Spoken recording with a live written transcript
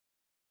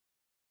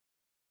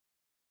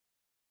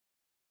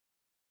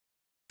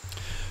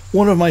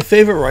One of my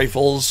favorite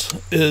rifles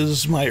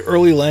is my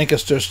early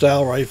Lancaster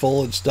style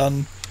rifle. It's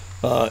done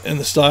in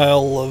the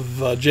style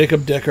of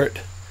Jacob Dickert,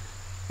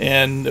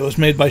 and it was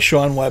made by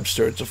Sean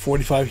Webster. It's a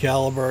 .45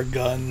 caliber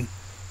gun,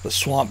 the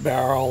swamp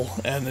barrel,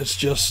 and it's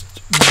just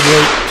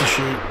great to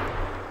shoot.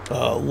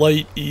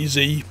 Light,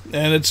 easy,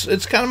 and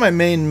it's kind of my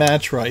main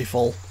match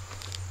rifle.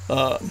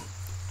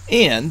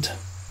 And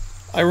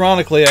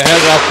ironically, I had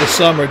it out this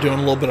summer doing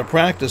a little bit of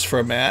practice for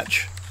a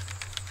match,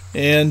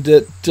 and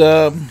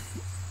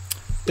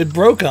it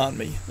broke on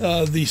me.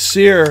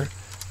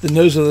 The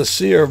nose of the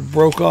sear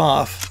broke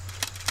off,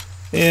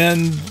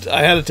 and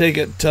I had to take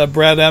it to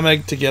Brad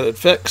Emig to get it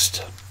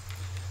fixed,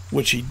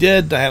 which he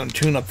did. I had him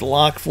tune up the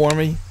lock for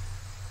me,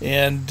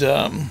 and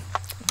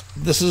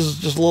this is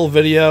just a little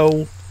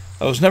video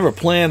I was never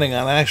planning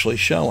on actually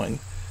showing,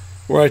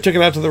 where I took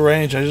it out to the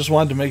range. I just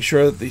wanted to make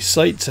sure that the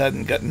sights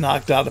hadn't got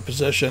knocked out of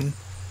position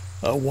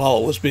while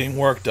it was being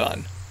worked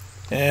on.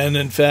 And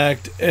in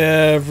fact,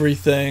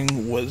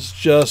 everything was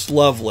just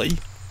lovely,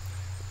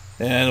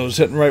 and it was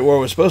hitting right where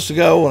it was supposed to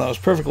go, and I was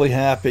perfectly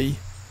happy.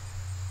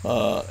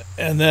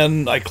 And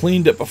then I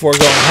cleaned it before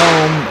going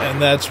home,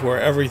 and that's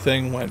where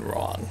everything went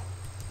wrong.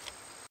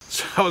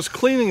 So I was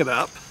cleaning it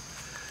up,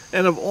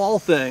 and of all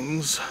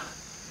things,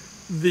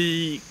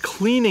 the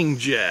cleaning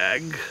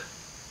jag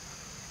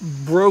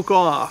broke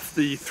off.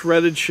 The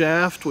threaded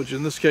shaft, which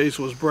in this case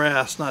was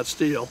brass, not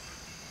steel,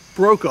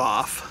 broke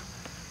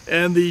off,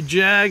 and the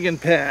jag and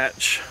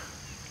patch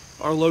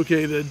are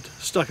located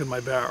stuck in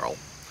my barrel.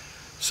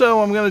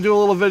 So I'm going to do a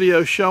little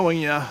video showing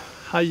you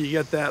how you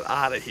get that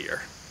out of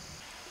here.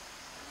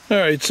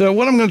 Alright, so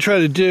what I'm going to try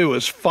to do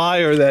is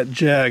fire that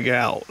jag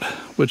out,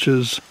 which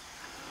is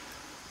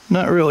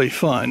not really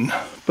fun,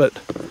 but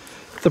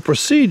the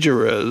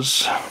procedure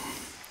is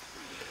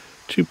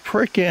to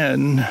prick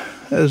in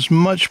as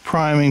much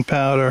priming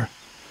powder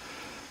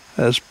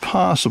as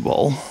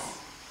possible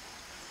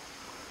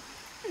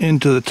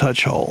into the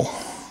touch hole.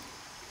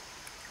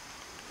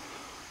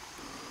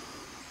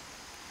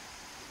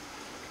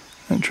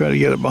 And try to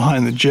get it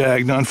behind the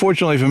jag. Now,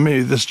 unfortunately for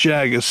me, this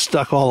jag is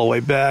stuck all the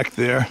way back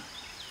there.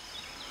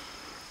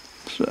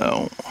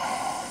 So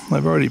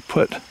I've already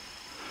put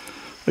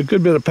a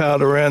good bit of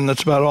powder in.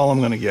 That's about all I'm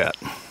going to get.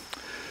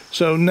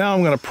 So now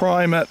I'm going to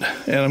prime it,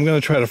 and I'm going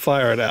to try to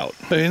fire it out.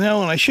 So, you know,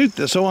 when I shoot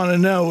this, I want to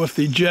know if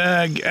the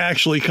jag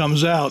actually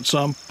comes out. So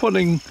I'm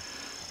putting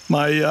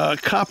my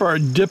copper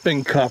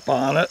dipping cup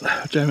on it,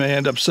 which I may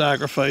end up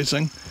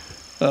sacrificing.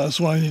 So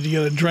when I need to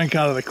get a drink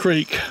out of the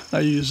creek, I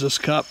use this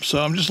cup.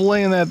 So I'm just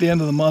laying that at the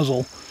end of the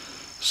muzzle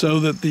so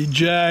that the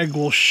jag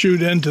will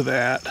shoot into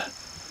that.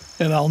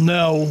 And I'll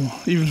know,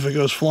 even if it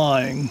goes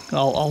flying,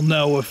 I'll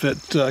know if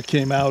it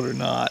came out or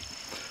not.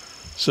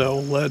 So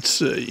let's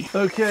see.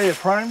 Okay, I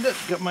primed it,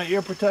 got my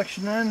ear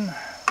protection in.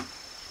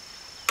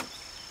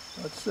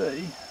 Let's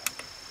see.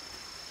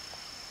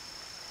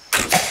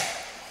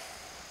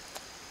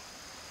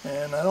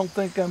 And I don't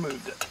think I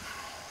moved it.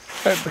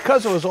 All right,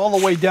 because it was all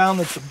the way down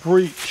at the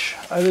breech,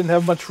 I didn't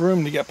have much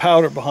room to get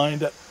powder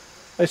behind it.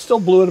 I still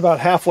blew it about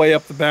halfway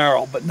up the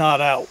barrel, but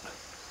not out.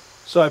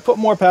 So I put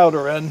more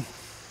powder in.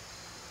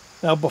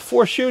 Now,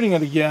 before shooting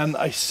it again,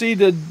 I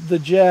seated the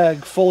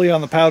jag fully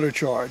on the powder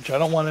charge. I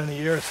don't want any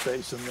air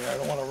space in there. I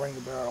don't want to ring the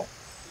barrel.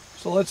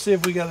 So let's see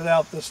if we get it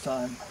out this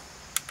time.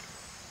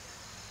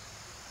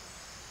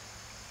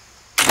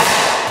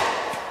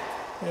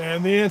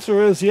 And the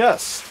answer is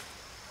yes.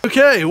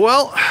 Okay,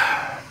 well,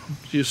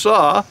 as you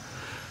saw,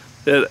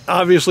 it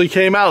obviously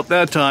came out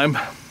that time.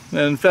 And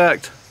in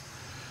fact,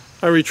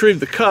 I retrieved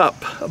the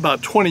cup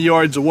about 20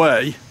 yards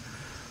away.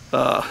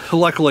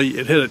 Luckily,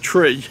 it hit a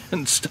tree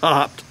and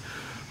stopped.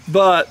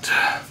 But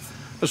I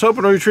was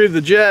hoping to retrieve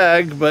the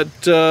jag,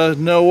 but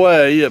no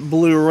way. It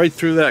blew right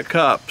through that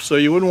cup. So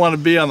you wouldn't want to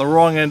be on the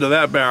wrong end of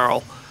that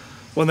barrel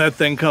when that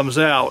thing comes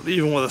out,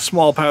 even with a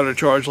small powder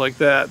charge like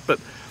that. But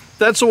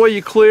that's the way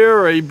you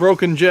clear a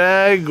broken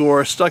jag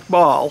or a stuck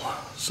ball.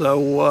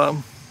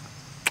 So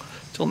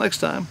till next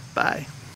time, bye.